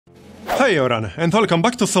Hey Oran, and welcome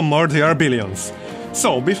back to some more DR Billions.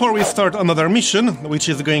 So, before we start another mission, which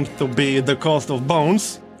is going to be the cost of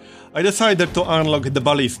bones, I decided to unlock the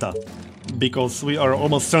ballista, because we are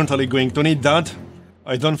almost certainly going to need that.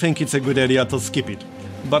 I don't think it's a good idea to skip it.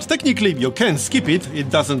 But technically you can skip it,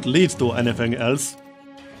 it doesn't lead to anything else.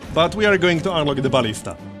 But we are going to unlock the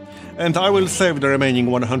ballista. And I will save the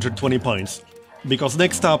remaining 120 points, because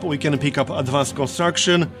next up we can pick up advanced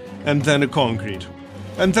construction and then concrete.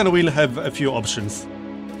 And then we'll have a few options.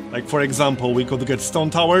 Like for example, we could get stone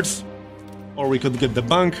towers, or we could get the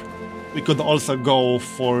bank. We could also go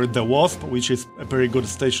for the wasp, which is a very good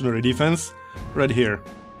stationary defense, right here.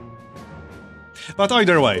 But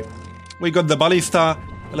either way, we got the ballista,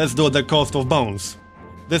 let's do the cost of bones.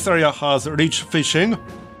 This area has rich fishing,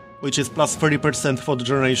 which is plus 30% food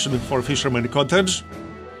generation for Fisherman Cottage.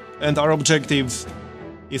 And our objectives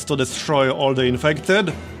is to destroy all the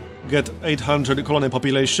infected, get 800 colony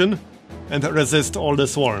population, and resist all the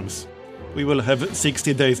swarms. We will have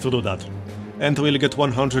 60 days to do that. And we'll get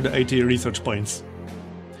 180 research points.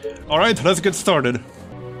 Alright, let's get started.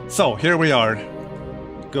 So, here we are.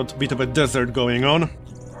 Got a bit of a desert going on,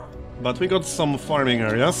 but we got some farming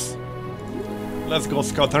areas. Let's go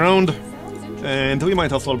scout around, and we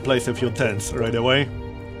might as well place a few tents right away,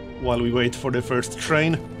 while we wait for the first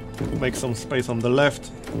train. Make some space on the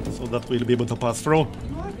left, so that we'll be able to pass through.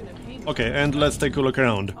 Okay, and let's take a look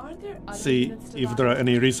around. See if there are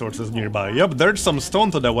any resources nearby. Yep, there's some stone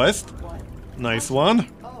to the west. Nice one.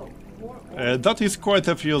 That is quite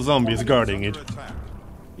a few zombies guarding it.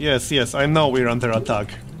 Yes, I know we're under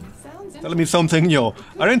attack. Tell me something new.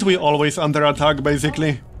 Aren't we always under attack,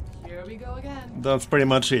 basically? That's pretty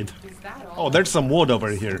much it. Oh, there's some wood over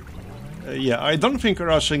here. Yeah, I don't think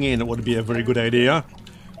rushing in would be a very good idea.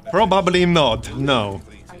 Probably not, no.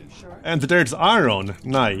 And there's iron.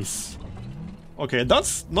 Nice. Okay,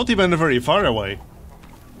 that's not even very far away.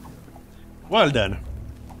 Well then.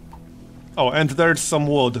 Oh, and there's some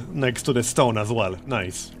wood next to the stone as well.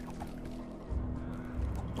 Nice.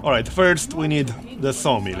 Alright, first we need the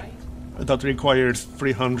sawmill. That requires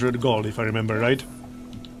 300 gold, if I remember right.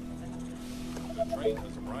 The train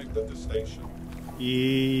has arrived at the station.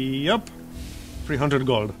 Yep. 300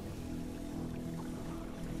 gold.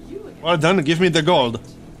 Well done, give me the gold.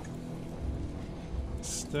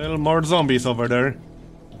 Still more zombies over there.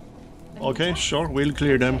 Okay, sure, we'll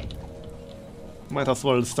clear them. Might as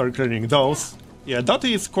well start clearing those. Yeah, that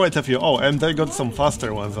is quite a few. Oh, and they got some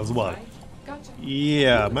faster ones as well.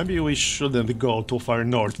 Yeah, maybe we shouldn't go too far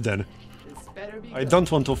north then. I don't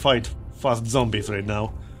want to fight fast zombies right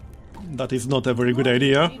now. That is not a very good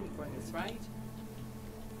idea.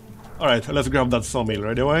 Alright, let's grab that sawmill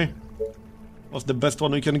right away. What's the best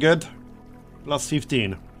one we can get? Plus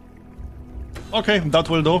 15. Okay, that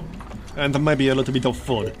will do. And maybe a little bit of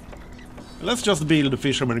food. Let's just build a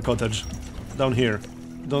Fisherman Cottage down here.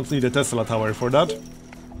 Don't need a Tesla tower for that.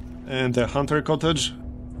 And a Hunter Cottage.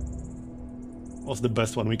 What's the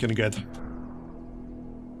best one we can get?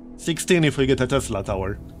 16 if we get a Tesla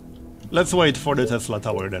tower. Let's wait for the Tesla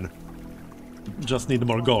tower then. Just need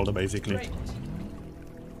more gold, basically.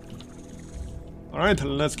 Alright,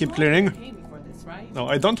 let's keep clearing. Now,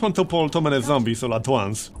 I don't want to pull too many zombies all at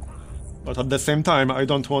once. But at the same time, I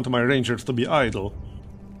don't want my rangers to be idle.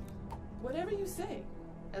 Whatever you say.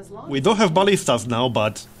 We do have ballistas now,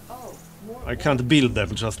 but I can't build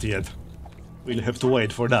them just yet. We'll have to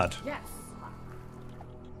wait for that.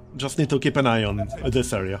 Just need to keep an eye on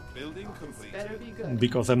this area.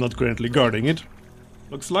 Because I'm not currently guarding it.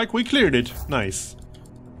 Looks like we cleared it. Nice.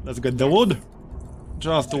 Let's get the wood.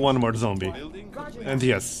 Just one more zombie. And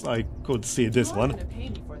yes, I could see this one.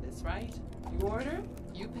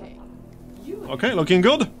 Okay, looking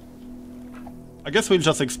good. I guess we'll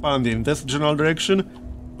just expand in this general direction.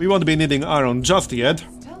 We won't be needing iron just yet,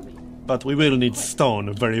 but we will need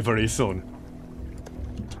stone very soon.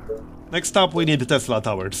 Next up we need Tesla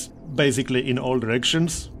towers, basically in all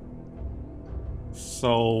directions.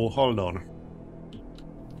 So, hold on.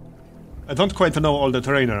 I don't quite know all the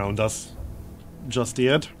terrain around us just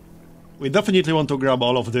yet. We definitely want to grab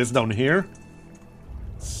all of this down here.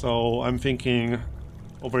 So I'm thinking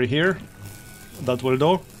over here. That will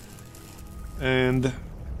do. And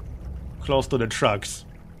close to the tracks.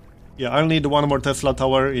 Yeah, I'll need one more Tesla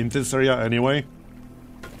tower in this area anyway.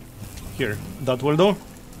 Here, that will do.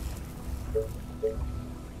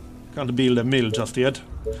 Can't build a mill just yet.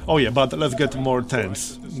 Oh yeah, but let's get more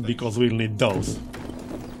tents, because we'll need those.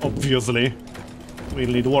 Obviously. We'll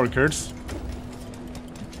need workers.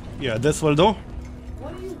 Yeah, this will do.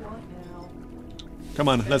 What do you want now? Come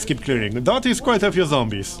on, let's keep clearing. That is quite a few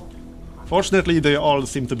zombies. Fortunately, they all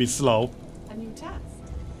seem to be slow. A new task.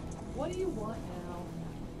 What do you want now?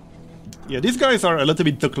 Yeah, these guys are a little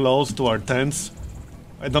bit too close to our tents.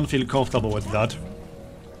 I don't feel comfortable with that.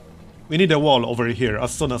 We need a wall over here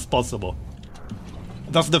as soon as possible.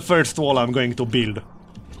 That's the first wall I'm going to build.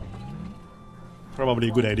 Probably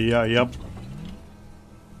a good idea, yep.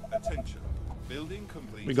 Attention. Building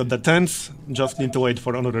complete. We got the tents, just need to wait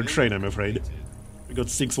for another train, I'm afraid. We got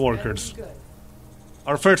 6 workers. Good.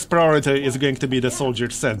 Our first priority is going to be the soldier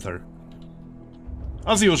center.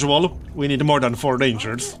 As usual, we need more than 4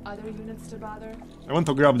 rangers. Other units to bother? I want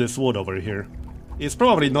to grab this wood over here. It's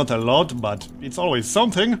probably not a lot, but it's always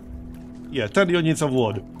something. Yeah, 10 units of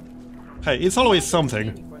wood. Hey, it's always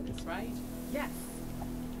something. For this, right? Yes.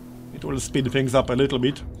 It will speed things up a little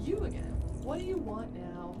bit. You again. What do you want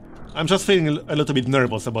now? I'm just feeling a little bit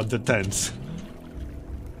nervous about the tents.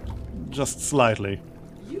 Just slightly.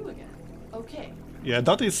 You again. Okay. Yeah,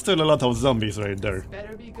 that is still a lot of zombies right there.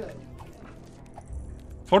 Better be good.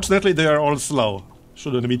 Fortunately, they are all slow.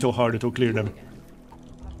 Shouldn't be too hard to clear them.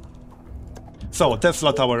 So,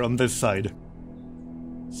 Tesla tower on this side.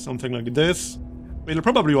 Something like this. We'll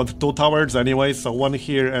probably want 2 towers anyway, so 1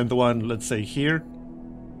 here and 1, let's say, here.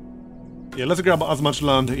 Yeah, let's grab as much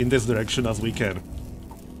land in this direction as we can.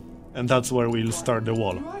 And that's where we'll start the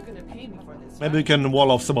wall. You are gonna pay me for this, Maybe we can wall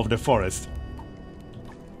off some of the forest.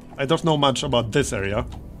 I don't know much about this area.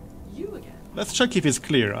 You again. Let's check if it's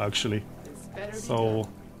clear, actually. This better be So, good.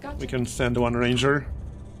 Gotcha. we can send 1 ranger.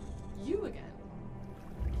 You again.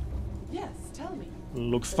 Yes, tell me.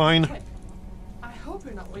 Looks fine. Quick. I hope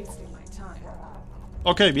you're not wasting my time.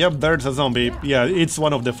 Okay, yep, there's a zombie. Yeah, it's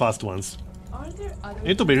one of the fast ones. Aren't there other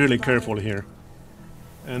Need to be really units to bother? careful here.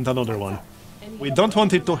 And another one. Any We don't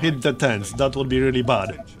want it to hit the tents, that would be really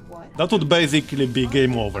bad. What? That would basically be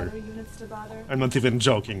game Other over. units to bother? I'm not even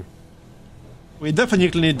joking. We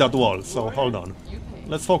definitely need that wall, so hold on. You pay.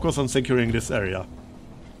 Let's focus on securing this area.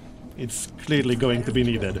 It's clearly going to be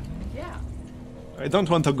needed. Yeah. I don't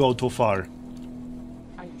want to go too far.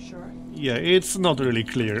 Are you sure? Yeah, it's not really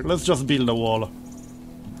clear. Let's just build a wall.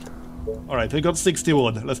 Alright, we got 60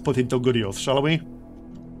 wood. Let's put it to good use, shall we?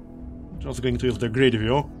 Just going to use the grid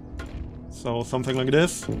view. So, something like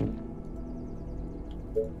this.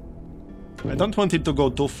 I don't want it to go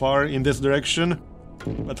too far in this direction,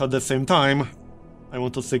 but at the same time, I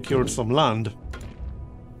want to secure some land.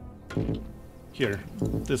 Here,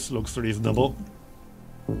 this looks reasonable.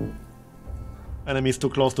 Enemies too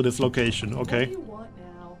close to this location, What okay. do you want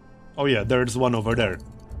now? Oh yeah, there's one over there.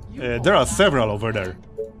 You There are want several over there.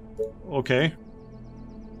 Okay.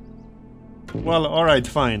 Well, alright,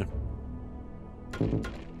 fine.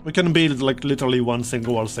 We can build like literally 1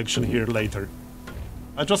 single wall section here later.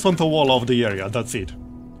 I just want to wall off the area, that's it.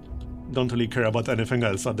 Don't really care about anything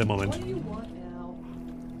else at the moment. What do you want now?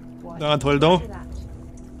 What? That will do. After that.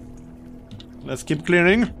 Let's keep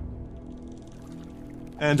clearing.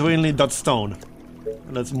 And we'll need that stone.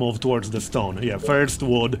 Let's move towards the stone. Yeah, first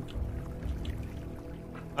wood.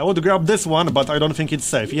 I would grab this one, but I don't think it's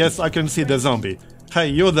safe. Yes, I can see the zombie. Hey,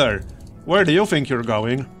 you there. Where do you think you're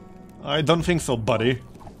going? I don't think so, buddy.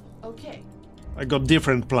 Okay. I got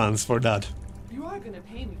different plans for that. You are gonna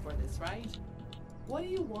pay me for this, right? What do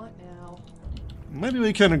you want now? Maybe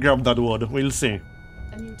we can grab that wood. We'll see.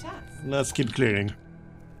 A new task. Let's keep clearing.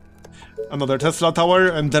 Another Tesla tower,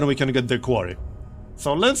 and then we can get the quarry.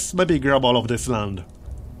 So let's maybe grab all of this land.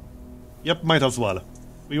 Yep, might as well.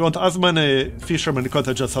 We want as many fisherman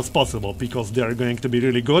cottages as possible, because they are going to be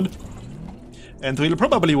really good. And we'll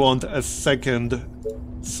probably want a second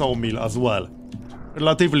sawmill as well.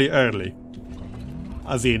 Relatively early.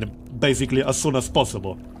 As in, basically as soon as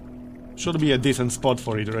possible. Should be a decent spot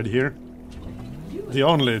for it right here. The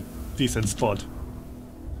only decent spot.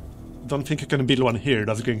 Don't think I can build one here,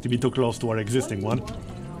 that's going to be too close to our existing one.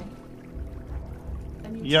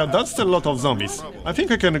 Yeah, that's a lot of zombies. I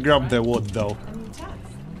think I can grab the wood though, A new task.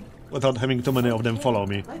 without having too many of them follow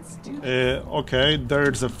me. Let's do this. Okay,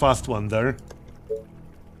 there's a fast one there.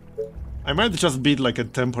 I might just build like a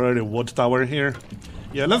temporary wood tower here.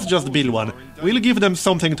 Yeah, let's just build one. We'll give them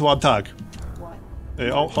something to attack. What?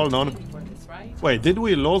 Oh, hold on. Pay me for this, right? Wait, did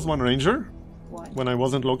we lose one ranger? What? When I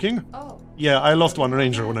wasn't looking? Oh. Yeah, I lost one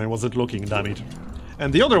ranger when I wasn't looking, damn it.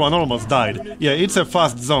 And the other one almost died. Yeah, it's a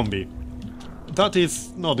fast zombie. That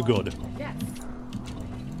is not good. Yes.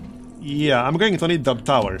 Yeah, I'm going to need that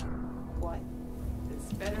tower. What?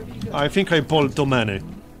 This better be good. I think I pulled too many.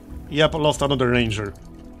 Yep, lost another ranger.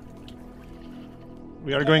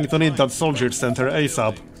 We are going to need that soldier center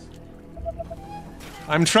ASAP.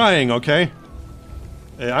 I'm trying, okay?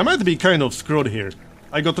 I might be kind of screwed here.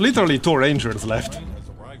 I got literally 2 rangers left. Has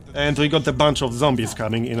arrived at And we got a bunch of zombies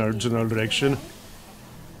coming in our general direction.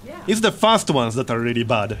 Yeah. It's the fast ones that are really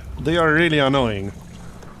bad. They are really annoying.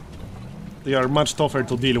 They are much tougher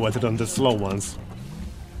to deal with than the slow ones.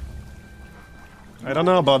 I don't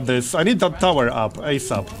know about this. I need that tower up,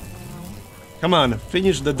 ASAP. Come on,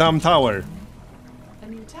 finish the damn tower. A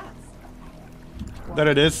new task. There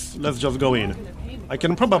it is. Let's just go in. I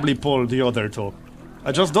can probably pull the other two.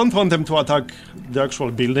 I just don't want them to attack the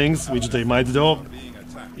actual buildings, which they might do.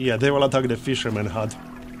 Yeah, they will attack the fisherman hut,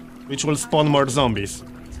 which will spawn more zombies.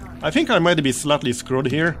 I think I might be slightly screwed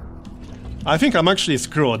here. I think I'm actually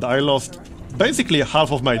screwed. I lost basically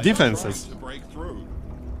half of my defenses.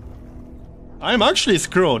 I'm actually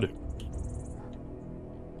screwed.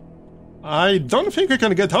 I don't think I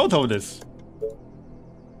can get out of this.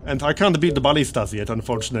 And I can't beat the ballistas yet,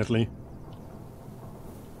 unfortunately.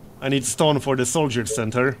 I need stone for the soldier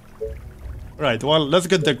center. Right, well, let's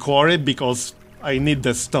get the quarry because I need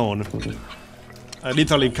the stone. I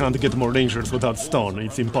literally can't get more rangers without stone,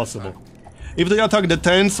 it's impossible. If they attack the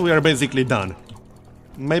tents, we are basically done.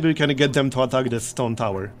 Maybe we can get them to attack the stone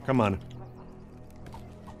tower. Come on.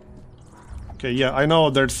 Okay, yeah, I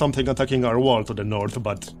know there's something attacking our wall to the north,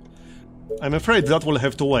 but I'm afraid that will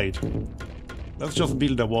have to wait. Let's just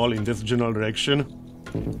build a wall in this general direction.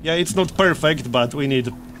 Yeah, it's not perfect, but we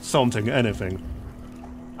need something, anything.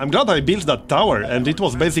 I'm glad I built that tower, and it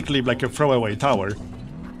was basically like a throwaway tower.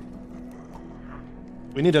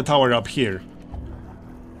 We need a tower up here.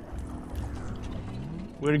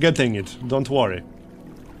 We're getting it, don't worry.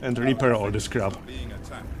 And repair all this crap.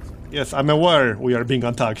 Yes, I'm aware we are being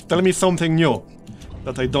attacked. Tell me something new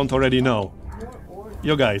that I don't already know.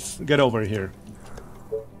 You guys, get over here.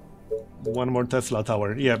 One more Tesla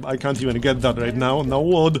tower. Yeah, I can't even get that right now. No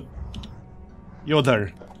wood. You're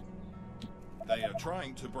there. They are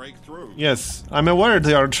trying to break through. Yes, I'm aware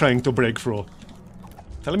they are trying to break through.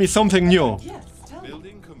 Tell me something new.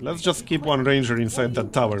 Let's just keep one ranger inside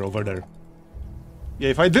that tower over there. Yeah,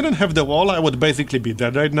 if I didn't have the wall, I would basically be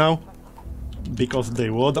dead right now. Because they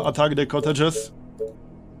would attack the cottages.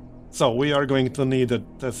 So, we are going to need a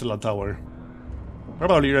Tesla tower.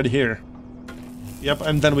 Probably right here. Yep,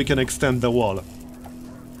 and then we can extend the wall.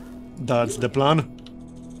 That's the plan.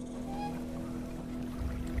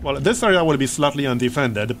 Well, this area will be slightly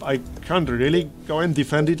undefended. I can't really go and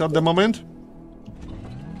defend it at the moment.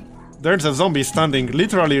 There's a zombie standing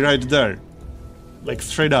literally right there. Like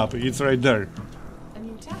straight up, it's right there.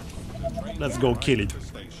 Let's go kill it.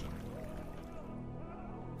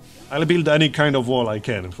 I'll build any kind of wall I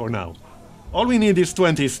can for now. All we need is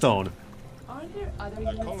 20 stone.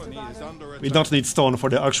 We don't need stone for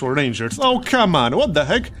the actual rangers. Oh, come on, what the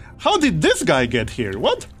heck? How did this guy get here?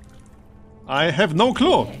 What? I have no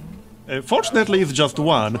clue. Fortunately, it's just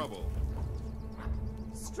one.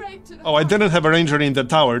 Oh, I didn't have a ranger in the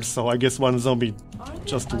tower, so I guess one zombie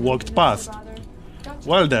just walked past.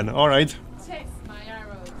 Well then, alright.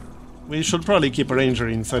 We should probably keep a ranger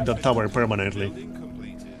inside that tower permanently.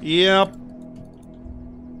 Yep.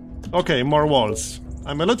 Okay, more walls.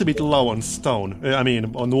 I'm a little bit low on stone.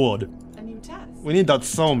 On wood. We need that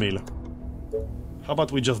sawmill. How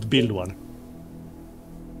about we just build one?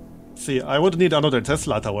 See, I would need another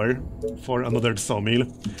Tesla tower for another sawmill.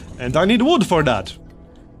 And I need wood for that.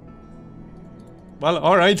 Well,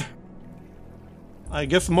 alright. I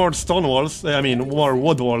guess more stone walls, more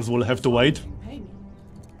wood walls will have to wait.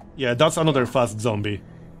 Yeah, that's another fast zombie.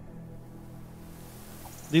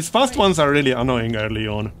 These fast ones are really annoying early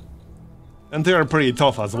on. And they are pretty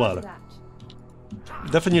tough as well.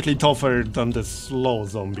 Definitely tougher than the slow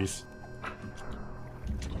zombies.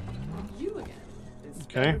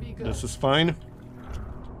 Okay, this is fine.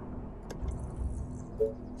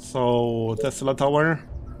 So, Tesla tower.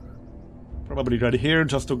 Probably right here,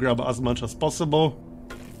 just to grab as much as possible.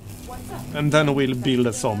 And then we'll build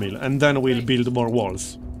a sawmill, and then we'll build more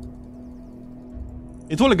walls.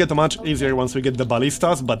 It will get much easier once we get the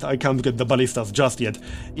ballistas, but I can't get the ballistas just yet.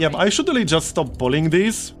 Yeah, I should really just stop pulling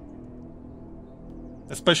these.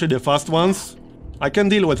 Especially the fast ones. I can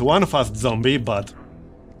deal with one fast zombie, but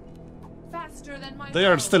they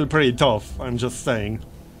are still pretty tough, I'm just saying.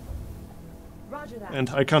 And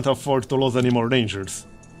I can't afford to lose any more rangers.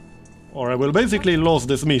 Or I will basically lose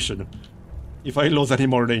this mission. If I lose any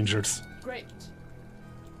more rangers. Great.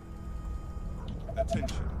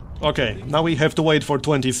 Attention. Okay, now we have to wait for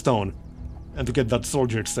 20 stone. And to get that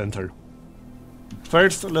soldier center.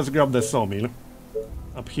 First, let's grab the sawmill.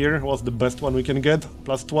 Up here was the best one we can get.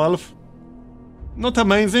 Plus 12. Not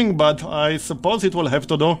amazing, but I suppose it will have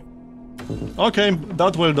to do. Okay,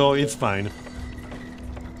 that will do, it's fine.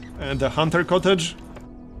 And the hunter cottage?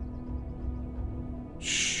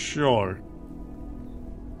 Sure.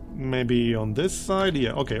 Maybe on this side?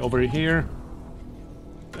 Yeah, okay, over here.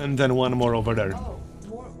 And then one more over there. Oh,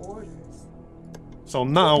 more orders. So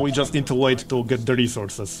now we just need to wait to get the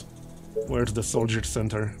resources. Where's the soldier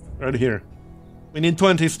center? Right here. We need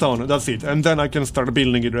 20 stone, that's it. And then I can start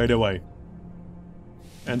building it right away.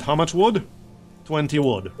 And how much wood? 20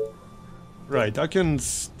 wood. Right, I can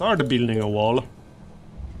start building a wall.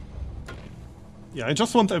 Yeah, I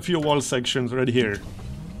just want a few wall sections right here.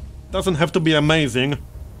 Doesn't have to be amazing.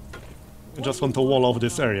 I just want to wall off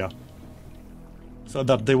this area. So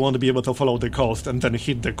that they won't be able to follow the coast and then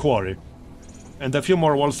hit the quarry. And a few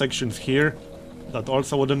more wall sections here. That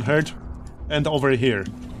also wouldn't hurt. And over here.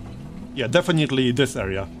 Yeah, definitely this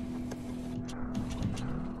area.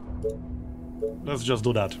 Let's just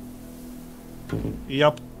do that.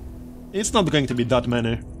 Yep. It's not going to be that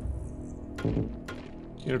many.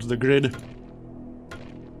 Here's the grid.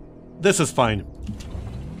 This is fine.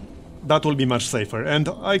 That will be much safer. And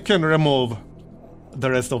I can remove the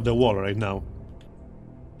rest of the wall right now.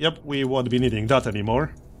 Yep, we won't be needing that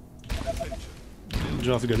anymore.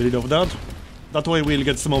 Just get rid of that. That way we'll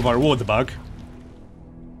get some of our wood back.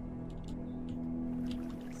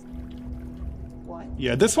 What?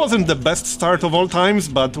 Yeah, this wasn't the best start of all times,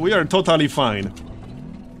 but we are totally fine.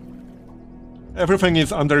 Everything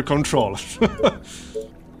is under control.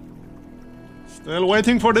 Still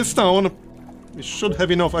waiting for the stone. We should have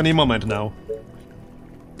enough any moment now.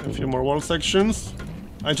 A few more wall sections.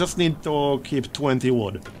 I just need to keep 20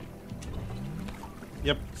 wood.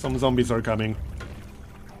 Yep, some zombies are coming.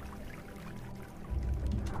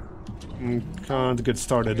 Can't get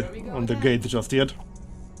started on the gate just yet.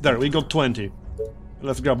 There, we got 20.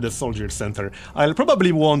 Let's grab the soldier center. I'll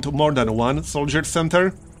probably want more than one soldier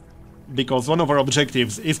center, because one of our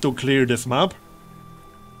objectives is to clear this map.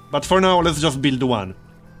 But for now, let's just build one.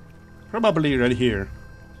 Probably right here.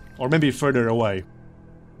 Or maybe further away.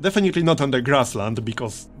 Definitely not on the grassland,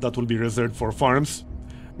 because that will be reserved for farms.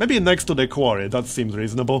 Maybe next to the quarry, that seems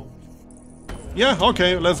reasonable. Yeah,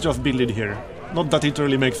 okay, let's just build it here. Not that it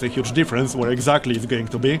really makes a huge difference where exactly it's going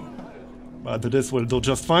to be. But this will do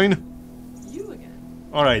just fine. You again.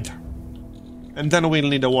 Alright. And then we'll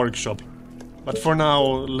need a workshop. But for now,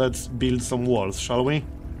 let's build some walls, shall we?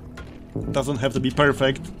 Doesn't have to be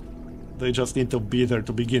perfect. They just need to be there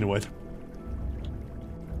to begin with.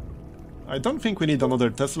 I don't think we need another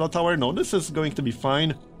Tesla tower. No, this is going to be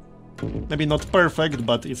fine. Maybe not perfect,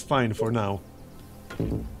 but it's fine for now.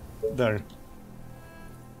 There.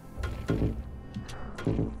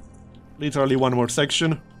 Literally one more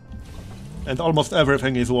section. And almost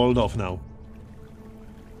everything is walled off now.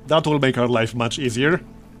 That will make our life much easier.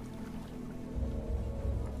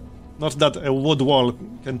 Not that a wood wall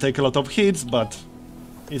can take a lot of hits, but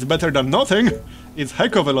it's better than nothing. It's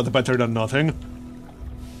heck of a lot better than nothing.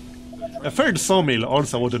 A third sawmill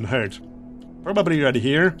also wouldn't hurt. Probably right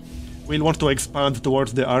here. We'll want to expand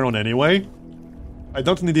towards the iron anyway. I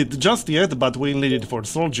don't need it just yet, but we'll need it for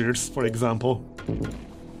soldiers, for example.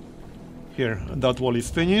 Here, that wall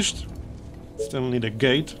is finished. Still need a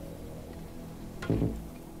gate.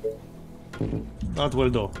 That will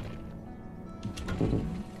do.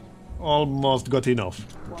 Almost got enough.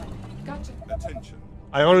 What? Gotcha. Attention.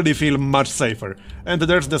 I already feel much safer. And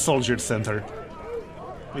there's the soldier center.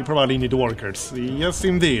 We probably need workers. Yes,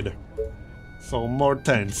 indeed. So, more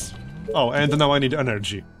tents. Oh, and now I need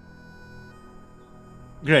energy.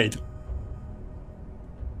 Great.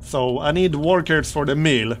 So, I need workers for the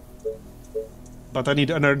mill. But I need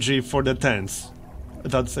energy for the tents.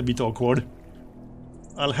 That's a bit awkward.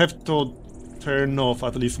 I'll have to turn off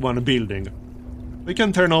at least one building. We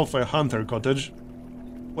can turn off a hunter cottage.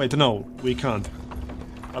 Wait, no, we can't.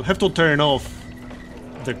 I'll have to turn off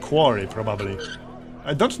the quarry, probably.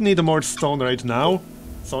 I don't need more stone right now,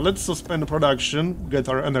 so let's suspend production, get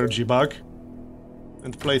our energy back,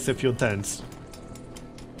 and place a few tents.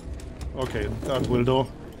 Okay, that will do.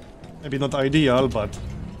 Maybe not ideal, but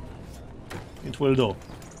it will do.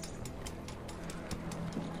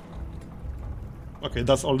 Okay,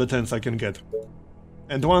 that's all the tents I can get.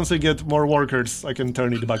 And once I get more workers, I can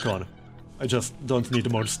turn it back on. I just don't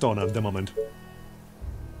need more stone at the moment.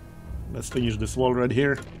 Let's finish this wall right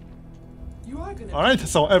here. You are gonna. Alright,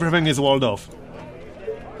 so everything is walled off.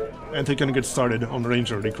 And we can get started on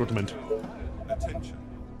ranger recruitment. Attention.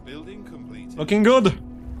 Building completed. Looking good!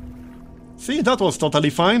 See, that was totally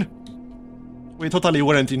fine. We totally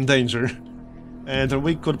weren't in danger. And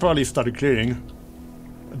we could probably start clearing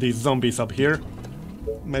these zombies up here.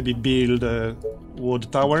 Maybe build a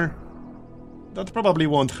wood tower. That probably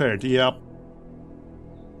won't hurt, yep.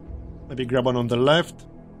 Maybe grab one on the left.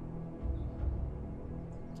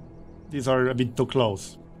 These are a bit too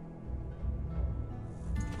close.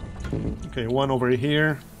 Okay, one over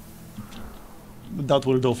here. that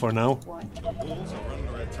will do for now. What? The walls are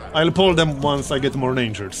under attack. I'll pull them once I get more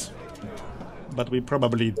rangers. But we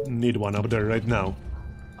probably need one up there right now.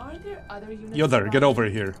 Aren't there other units? You there, get over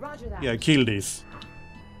here. Roger that. Yeah, kill these.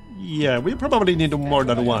 Yeah, we probably need more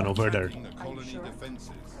than one over there. Attacking the colony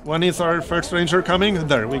defenses. When is our first ranger coming?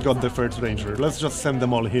 There, we got the first ranger. Let's just send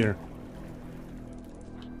them all here.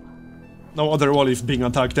 No other wall is being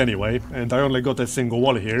attacked anyway, and I only got a single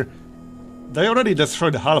wall here. They already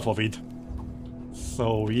destroyed half of it.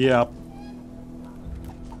 So, yeah.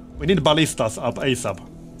 We need ballistas up ASAP.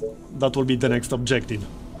 That will be the next objective.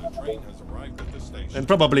 The train has arrived at the station. And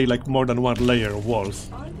probably like more than one layer of walls.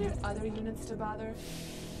 Aren't there other units to bother?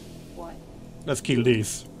 What? Let's kill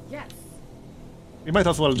these. Yes. We might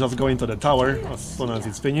as well just go into the tower as soon as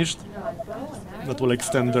it's finished. Marbozir and That will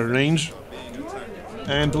extend their range.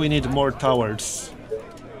 And we need more towers.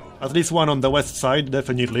 At least one on the west side,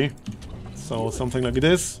 definitely. So something like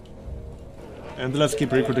this. And let's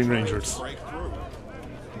keep recruiting rangers. Break through.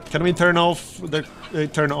 Can we turn off the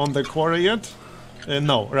turn on the quarry yet?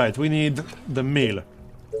 No, right, we need the mill.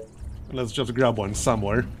 Let's just grab one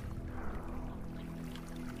somewhere.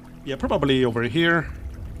 Yeah, probably over here.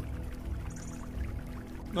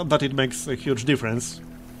 Not that it makes a huge difference.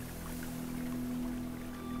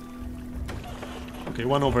 Okay,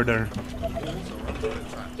 one over there. The walls are under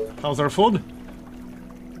attack. How's our food?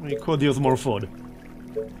 We could use more food.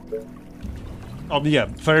 Oh yeah,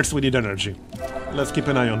 first we need energy. Let's keep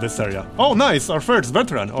an eye on this area. Oh nice, our first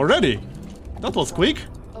veteran already! That was quick.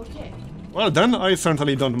 Okay. Well then, I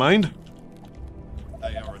certainly don't mind.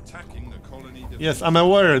 They are attacking the colony defenses. Yes, I'm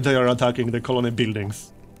aware they are attacking the colony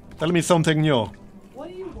buildings. Tell me something new. What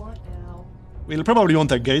do you want now? We'll probably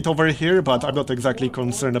want a gate over here, but I'm not exactly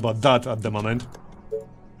concerned about that at the moment.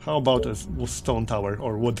 How about a stone tower,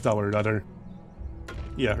 or wood tower rather?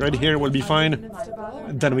 Yeah, right here will be fine. Units to bother?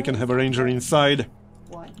 And then we can have a ranger inside.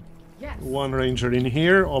 What? Yes. One ranger in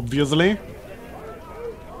here, obviously.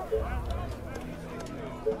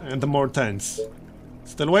 And more tents.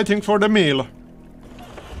 Still waiting for the meal.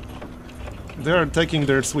 They're taking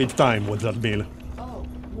their sweet time with that meal. Oh,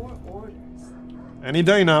 more orders. Any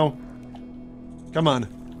day now. Come on.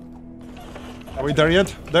 Are we there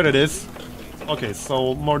yet? There it is. Okay,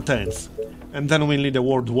 so more tents. And then we need a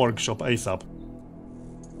ward workshop ASAP.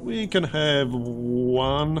 We can have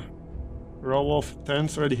one row of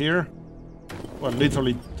tents right here. Well,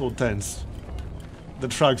 literally 2 tents. The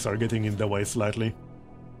trucks are getting in the way slightly.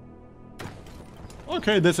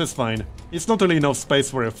 Okay, this is fine. It's not really enough space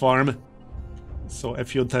for a farm. So a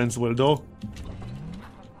few tents will do.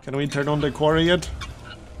 Can we turn on the quarry yet?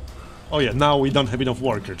 Oh yeah, now we don't have enough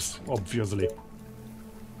workers, obviously.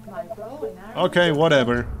 Marbozir and I've. Okay,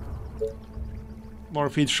 whatever. More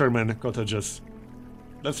fishermen cottages.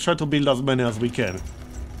 Let's try to build as many as we can.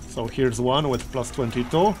 So here's one with plus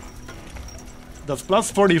 22. That's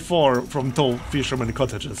plus 44 from 2 fishermen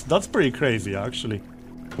cottages. That's pretty crazy, actually.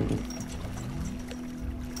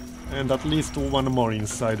 And at least 1 more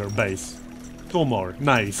inside our base. 2 more,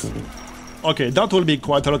 nice. Okay, that will be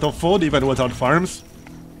quite a lot of food, even without farms.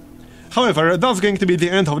 However, that's going to be the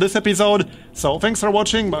end of this episode, so thanks for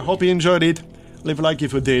watching, I hope you enjoyed it. Leave a like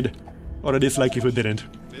if you did, or a dislike if you didn't.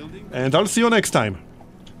 And I'll see you next time.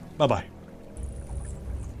 Bye bye.